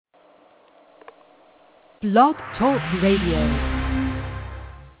Blog Talk Radio.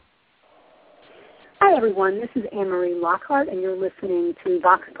 Hi, everyone. This is Anne-Marie Lockhart, and you're listening to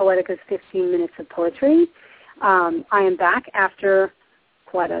Vox Poetica's 15 Minutes of Poetry. I am back after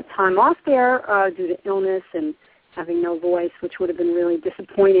quite a time off there due to illness and having no voice, which would have been really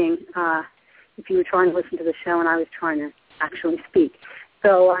disappointing if you were trying to listen to the show and I was trying to actually speak.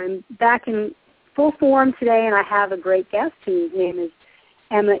 So I'm back in full form today, and I have a great guest whose name is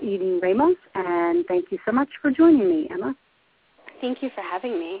Emma Eden Ramos, and thank you so much for joining me, Emma. Thank you for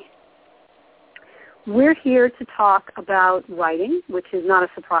having me. We're here to talk about writing, which is not a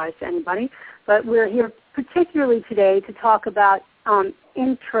surprise to anybody, but we're here particularly today to talk about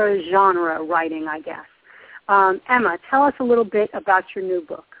intra-genre writing, I guess. Emma, tell us a little bit about your new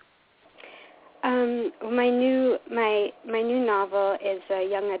book. My new novel is a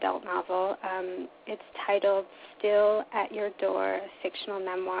young adult novel. It's titled Still at Your Door, a Fictional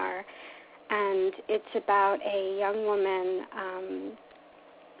Memoir, and it's about a young woman,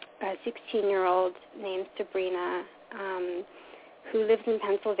 a 16-year-old named Sabrina, who lives in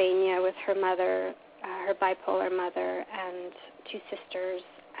Pennsylvania with her mother, her bipolar mother, and two sisters.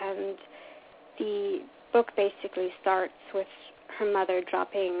 And the book basically starts with her mother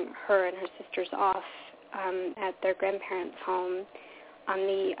dropping her and her sisters off at their grandparents' home on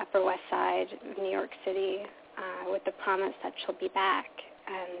the Upper West Side of New York City with the promise that she'll be back.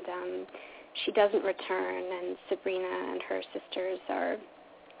 And she doesn't return, and Sabrina and her sisters are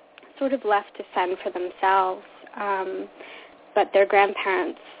sort of left to fend for themselves. But their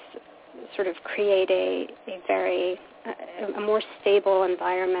grandparents sort of create a more stable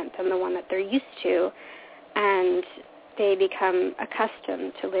environment than the one that they're used to, and they become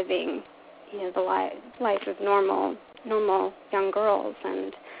accustomed to living, the life of normal young girls.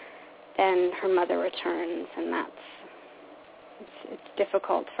 And then her mother returns, and it's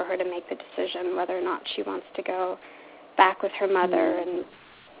difficult for her to make the decision whether or not she wants to go back with her mother and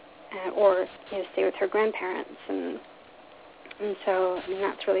or stay with her grandparents. And so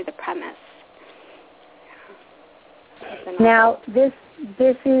that's really the premise. Now, this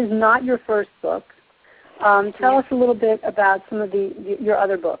is not your first book. Tell us a little bit about some of your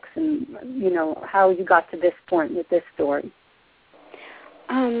other books and, how you got to this point with this story.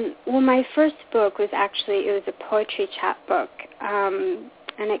 Well, my first book was it was a poetry chapbook, and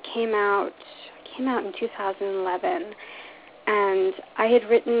it came out in 2011. And I had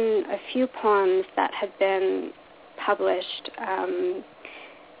written a few poems that had been published, and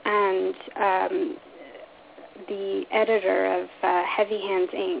the editor of Heavy Hands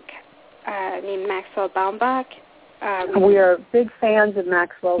Inc., named Maxwell Baumbach. We are big fans of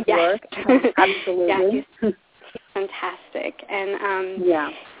Maxwell's work. Absolutely. Yeah, he's fantastic. And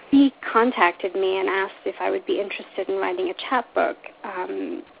he contacted me and asked if I would be interested in writing a chapbook.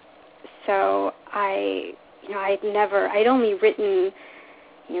 So I'd only written,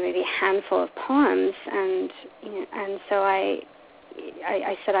 maybe a handful of poems, and so I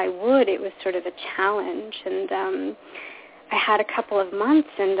said I would. It was sort of a challenge, and I had a couple of months,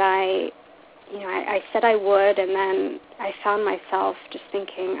 and I said I would, and then I found myself just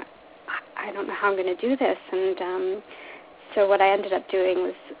thinking, I don't know how I'm going to do this, and so what I ended up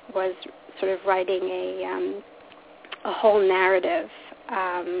doing was sort of writing a whole narrative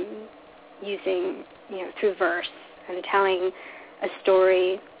using, through verse, and telling a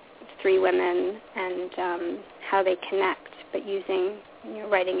story of three women and how they connect, but using,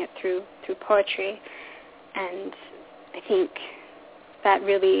 writing it through poetry. And I think that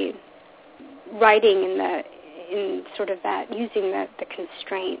really writing in sort of that, using the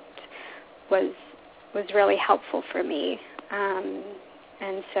constraint was really helpful for me.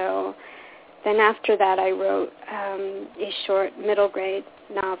 And so then after that I wrote a short middle grade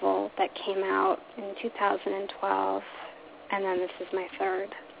novel that came out in 2012, and then this is my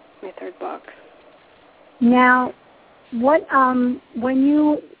third book. Now, what when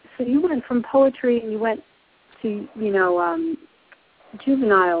you went from poetry and you went to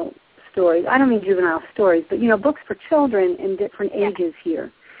juvenile stories. I don't mean juvenile stories, but books for children in different ages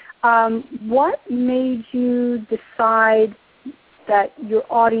here. What made you decide that your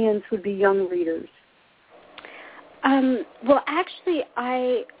audience would be young readers? Well, actually,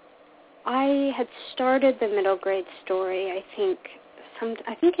 I had started the middle grade story, I think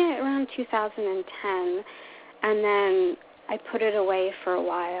around 2010, and then I put it away for a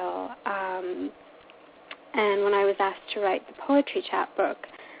while. And when I was asked to write the poetry chapbook,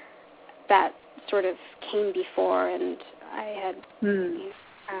 that sort of came before, and I had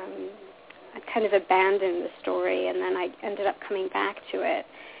I kind of abandoned the story, and then I ended up coming back to it.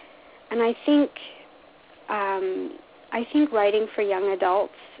 And I think writing for young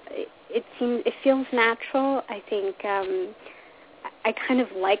adults it feels natural. I think I kind of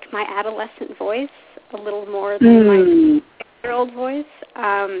like my adolescent voice a little more than my 6-year-old voice,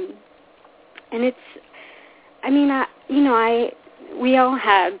 and it's. I mean, we all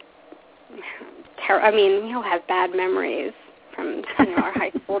have. We all have bad memories from our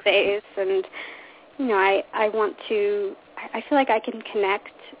high school days, and I want to. I feel like I can connect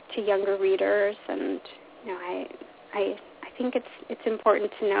to younger readers, and I think it's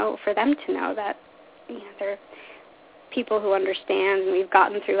important to know, for them to know that they're people who understand, and we've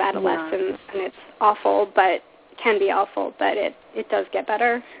gotten through adolescence, and it's awful, but can be awful, but it does get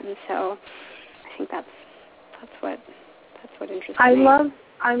better, and so I think that's what interests me.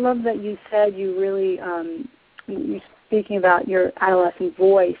 I love that you said you really you're speaking about your adolescent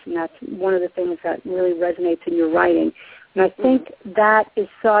voice, and that's one of the things that really resonates in your writing. And I think that is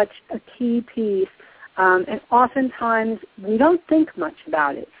such a key piece, and oftentimes we don't think much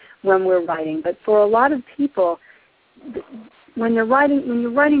about it when we're writing. But for a lot of people, when your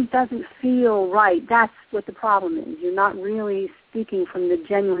writing doesn't feel right, that's what the problem is. You're not really speaking from the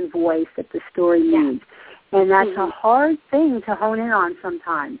genuine voice that the story needs. And that's a hard thing to hone in on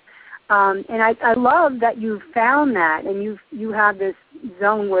sometimes. And I love that you've found that, and you have this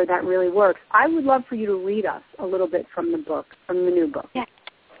zone where that really works. I would love for you to read us a little bit from the book, from the new book. Yeah,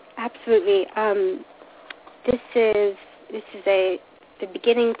 absolutely. This is the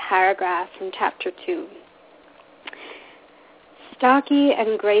beginning paragraph in Chapter 2. Stocky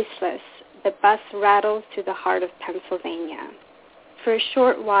and graceless, the bus rattles through the heart of Pennsylvania. For a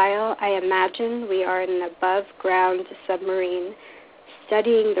short while, I imagine we are in an above-ground submarine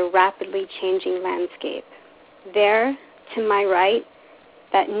studying the rapidly changing landscape. There, to my right,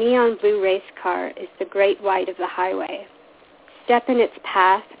 that neon blue race car is the great white of the highway. Step in its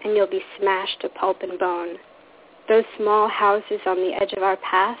path and you'll be smashed to pulp and bone. Those small houses on the edge of our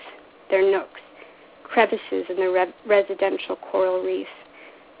path, they're nooks, crevices in the residential coral reef.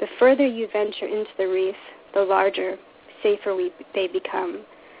 The further you venture into the reef, the larger, safer they become.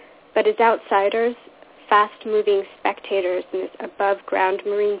 But as outsiders, fast-moving spectators in this above-ground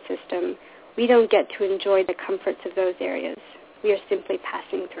marine system, we don't get to enjoy the comforts of those areas. We are simply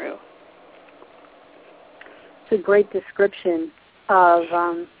passing through. It's a great description of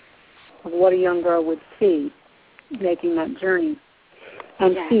what a young girl would see making that journey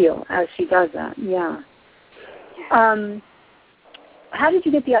and feel as she does that. Yeah. How did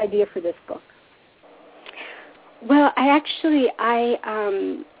you get the idea for this book? Well,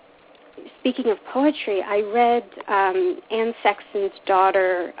 speaking of poetry, I read Anne Sexton's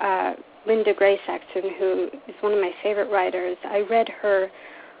daughter, Linda Gray Sexton, who is one of my favorite writers. I read her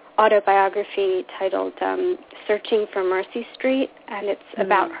autobiography titled Searching for Mercy Street, and it's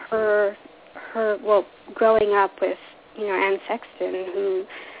about her growing up with, Anne Sexton, who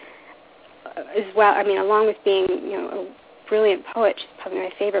is, along with being, a brilliant poet, she's probably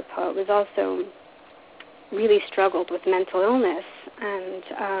my favorite poet, was also really struggled with mental illness, and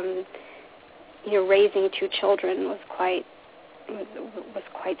raising 2 children was quite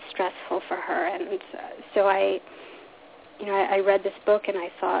stressful for her, and so I read this book and I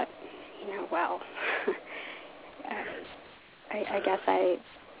thought, I guess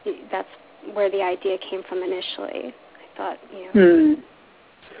that's where the idea came from initially. I thought,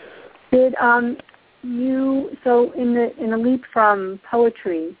 Did so in the leap from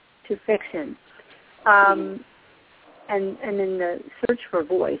poetry to fiction, and in the search for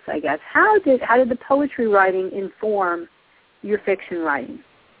voice, I guess, how did the poetry writing inform your fiction writing?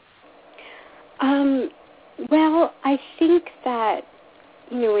 Well, I think that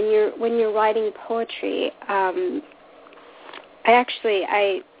when you're writing poetry, I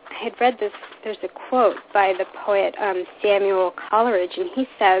had read this. There's a quote by the poet Samuel Coleridge, and he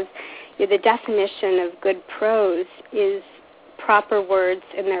says, the definition of good prose is proper words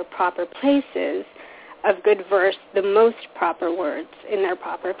in their proper places, of good verse, the most proper words in their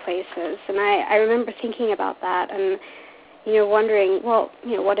proper places. And I remember thinking about that and, wondering, what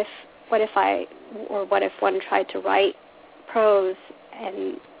if one tried to write prose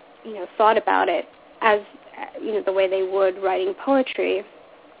and, thought about it as, the way they would writing poetry,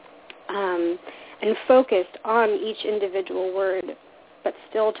 and focused on each individual word, but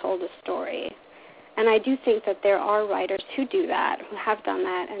still told a story. And I do think that there are writers who do that, who have done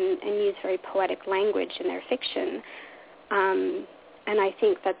that, and use very poetic language in their fiction. And I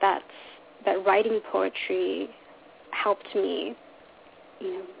think that writing poetry helped me,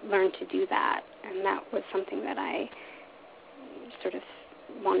 learn to do that. And that was something that I sort of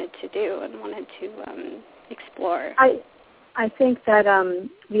wanted to do and wanted to explore. I think that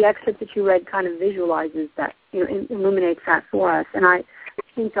the excerpt that you read kind of visualizes that, illuminates that for us. And I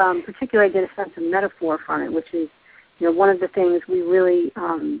think particularly I get a sense of metaphor from it, which is, one of the things we really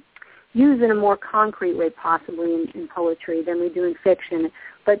use in a more concrete way possibly in poetry than we do in fiction.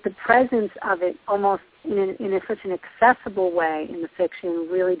 But the presence of it almost in such an accessible way in the fiction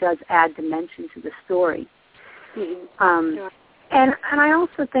really does add dimension to the story. Mm-hmm. And I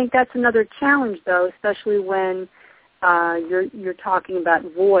also think that's another challenge, though, especially when you're talking about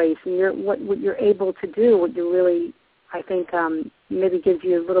voice and what you're able to do. What you really, I think, maybe gives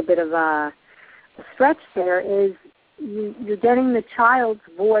you a little bit of a stretch there is you're getting the child's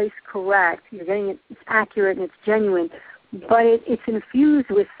voice correct. You're getting it, it's accurate and it's genuine, but it's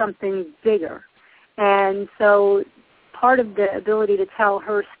infused with something bigger. And so part of the ability to tell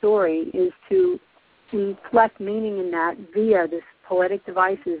her story is to inflect meaning in that via this poetic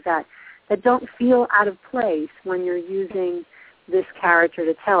devices that don't feel out of place when you're using this character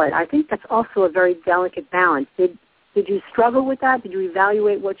to tell it. I think that's also a very delicate balance. Did you struggle with that? Did you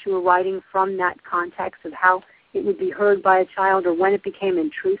evaluate what you were writing from that context of how it would be heard by a child or when it became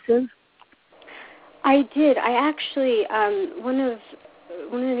intrusive? I did. I actually, one of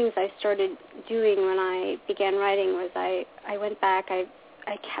the things I started doing when I began writing was I went back. I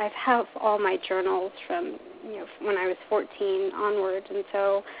have all my journals from when I was 14 onwards, and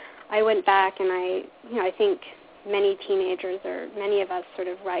so I went back and I think many teenagers or many of us sort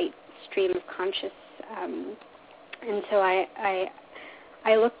of write stream of conscious, and so I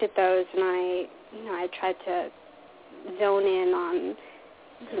looked at those and I tried to zone in on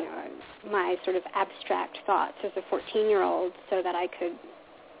my sort of abstract thoughts as a 14-year-old so that I could,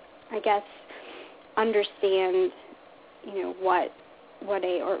 I guess, understand what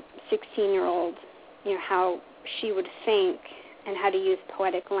a 16-year-old how she would think and how to use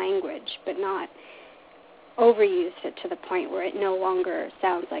poetic language, but not overuse it to the point where it no longer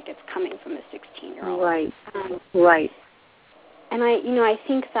sounds like it's coming from a 16-year-old. Right. Right. And I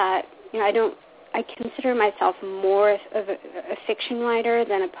think that I consider myself more of a fiction writer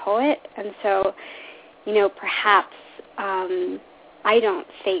than a poet, and so perhaps I don't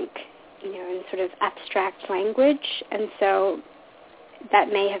think in sort of abstract language, and so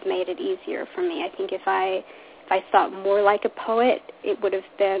that may have made it easier for me. I think if I thought more like a poet, it would have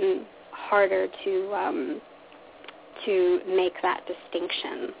been harder to make that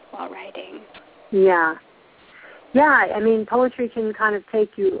distinction while writing. Yeah. Yeah, I mean, poetry can kind of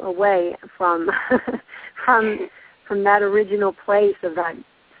take you away from from that original place of that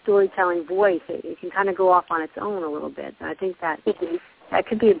storytelling voice. It can kind of go off on its own a little bit. And I think that that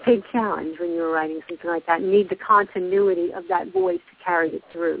could be a big challenge when you're writing something like that. You need the continuity of that voice to carry it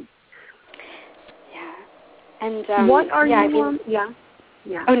through. Yeah. And what are yeah, you? I mean, yeah.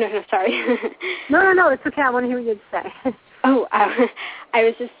 Oh no, sorry. No, it's okay. I want to hear what you have to say. Oh, I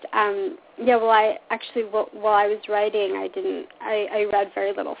was just, well, I actually, while I was writing, I read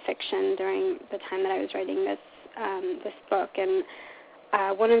very little fiction during the time that I was writing this book, and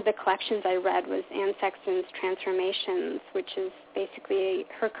one of the collections I read was Anne Sexton's Transformations, which is basically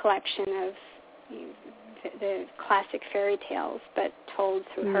her collection of the classic fairy tales, but told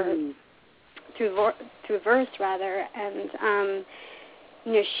through her, through verse rather, and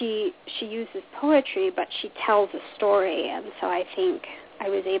she uses poetry, but she tells a story, and so I think I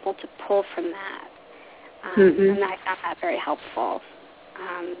was able to pull from that, and I found that very helpful,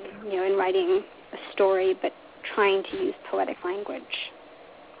 in writing a story, but trying to use poetic language.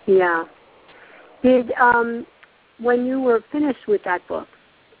 Yeah. Did when you were finished with that book,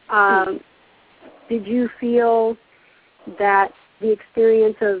 did you feel that the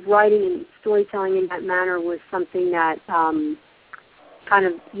experience of writing and storytelling in that manner was something that kind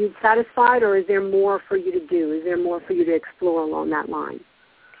of you'd satisfied, or is there more for you to do? Is there more for you to explore along that line?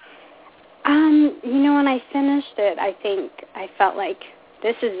 When I finished it, I think I felt like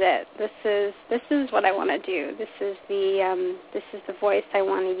this is it. This is what I want to do. This is the voice I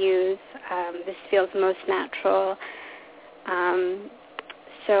want to use. This feels most natural.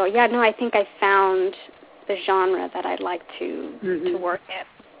 I think I found the genre that I'd like to work in.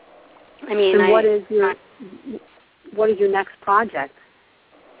 I mean, and what is your next project?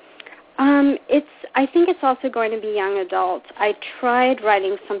 I think it's also going to be young adult. I tried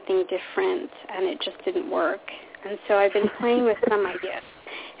writing something different, and it just didn't work. And so I've been playing with some ideas.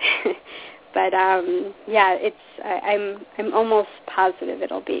 But I'm almost positive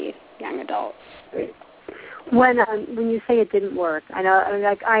it'll be young adult. When you say it didn't work, I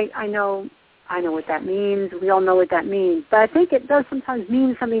know what that means. We all know what that means. But I think it does sometimes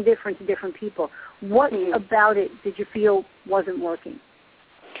mean something different to different people. What about it did you feel wasn't working?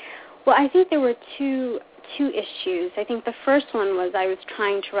 Well, I think there were two issues. I think the first one was I was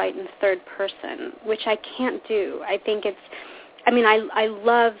trying to write in third person, which I can't do. I think I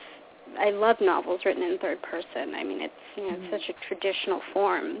love novels written in third person. I mean, it's it's such a traditional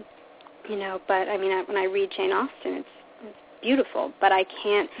form, But when I read Jane Austen, it's beautiful. But I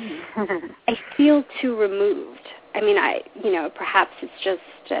can't. I feel too removed. Perhaps it's just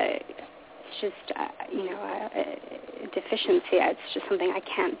a deficiency. It's just something I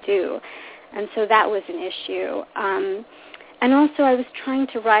can't do, and so that was an issue. And also, I was trying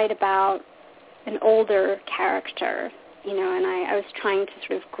to write about an older character, and I was trying to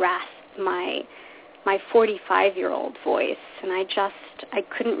sort of grasp my 45-year-old voice, and I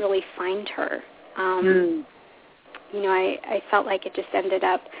couldn't really find her. I felt like it just ended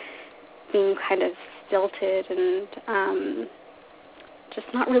up being kind of stilted and just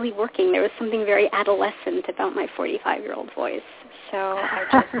not really working. There was something very adolescent about my 45-year-old voice. So I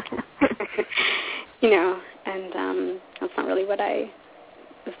just, and that's not really what I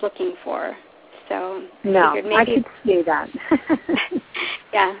was looking for. So no, maybe, I could see that.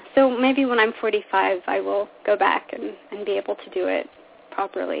 Yeah, so maybe when I'm 45, I will go back and be able to do it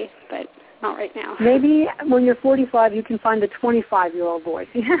properly, but not right now. Maybe when you're 45, you can find the 25-year-old voice.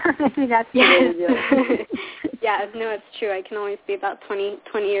 Maybe that's the way to do it. Yeah, no, it's true. I can always be about 20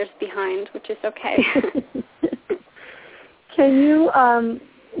 years behind, which is okay. Can you,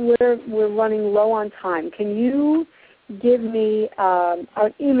 we're running low on time. Can you give me an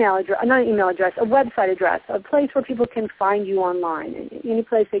email address, not an email address, a website address, a place where people can find you online, any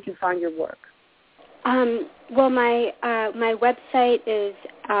place they can find your work? Well, my website is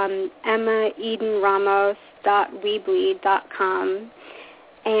emmaedenramos.weebly.com,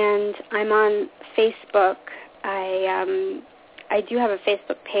 and I'm on Facebook. I do have a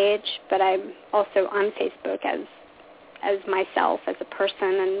Facebook page, but I'm also on Facebook as myself, as a person,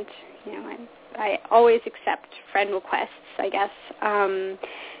 and I always accept friend requests, I guess. And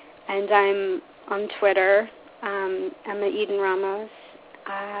I'm on Twitter, Emma Eden Ramos.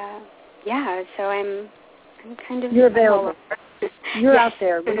 So I'm kind of... You're available. You're out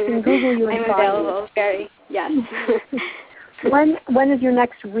there. We can Google you and I'm find available. Very, yes. When is your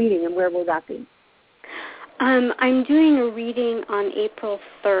next reading, and where will that be? I'm doing a reading on April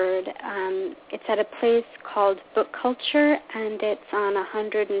 3rd. It's at a place called Book Culture, and it's on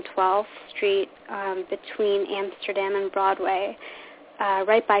 112th Street between Amsterdam and Broadway,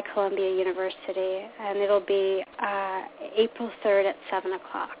 right by Columbia University. And it'll be April 3rd at 7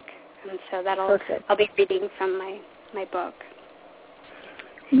 o'clock. And so I'll be reading from my book.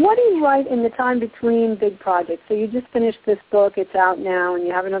 What do you write in the time between big projects? So you just finished this book, it's out now, and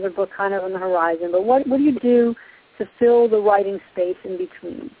you have another book kind of on the horizon. But what do you do to fill the writing space in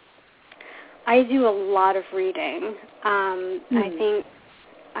between? I do a lot of reading. I think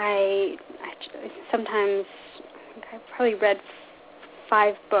I probably read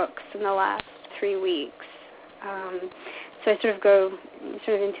 5 books in the last 3 weeks. So I sort of go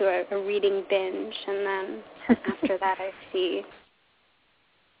into a reading binge, and then after that I see...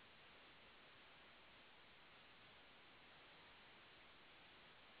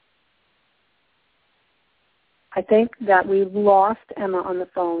 I think that we've lost Emma on the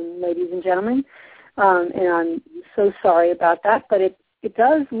phone, ladies and gentlemen, and I'm so sorry about that, but it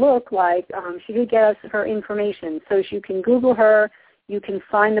does look like she did get us her information, so you can Google her, you can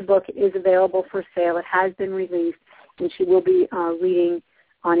find the book, it is available for sale, it has been released, and she will be reading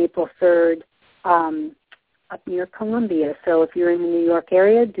on April 3rd up near Columbia, so if you're in the New York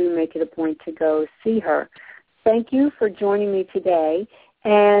area, do make it a point to go see her. Thank you for joining me today.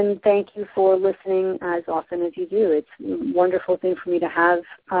 And thank you for listening as often as you do. It's a wonderful thing for me to have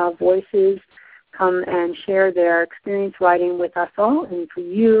voices come and share their experience writing with us all, and for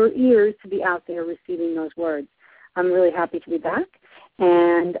your ears to be out there receiving those words. I'm really happy to be back,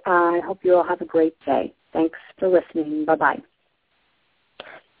 and I hope you all have a great day. Thanks for listening. Bye-bye.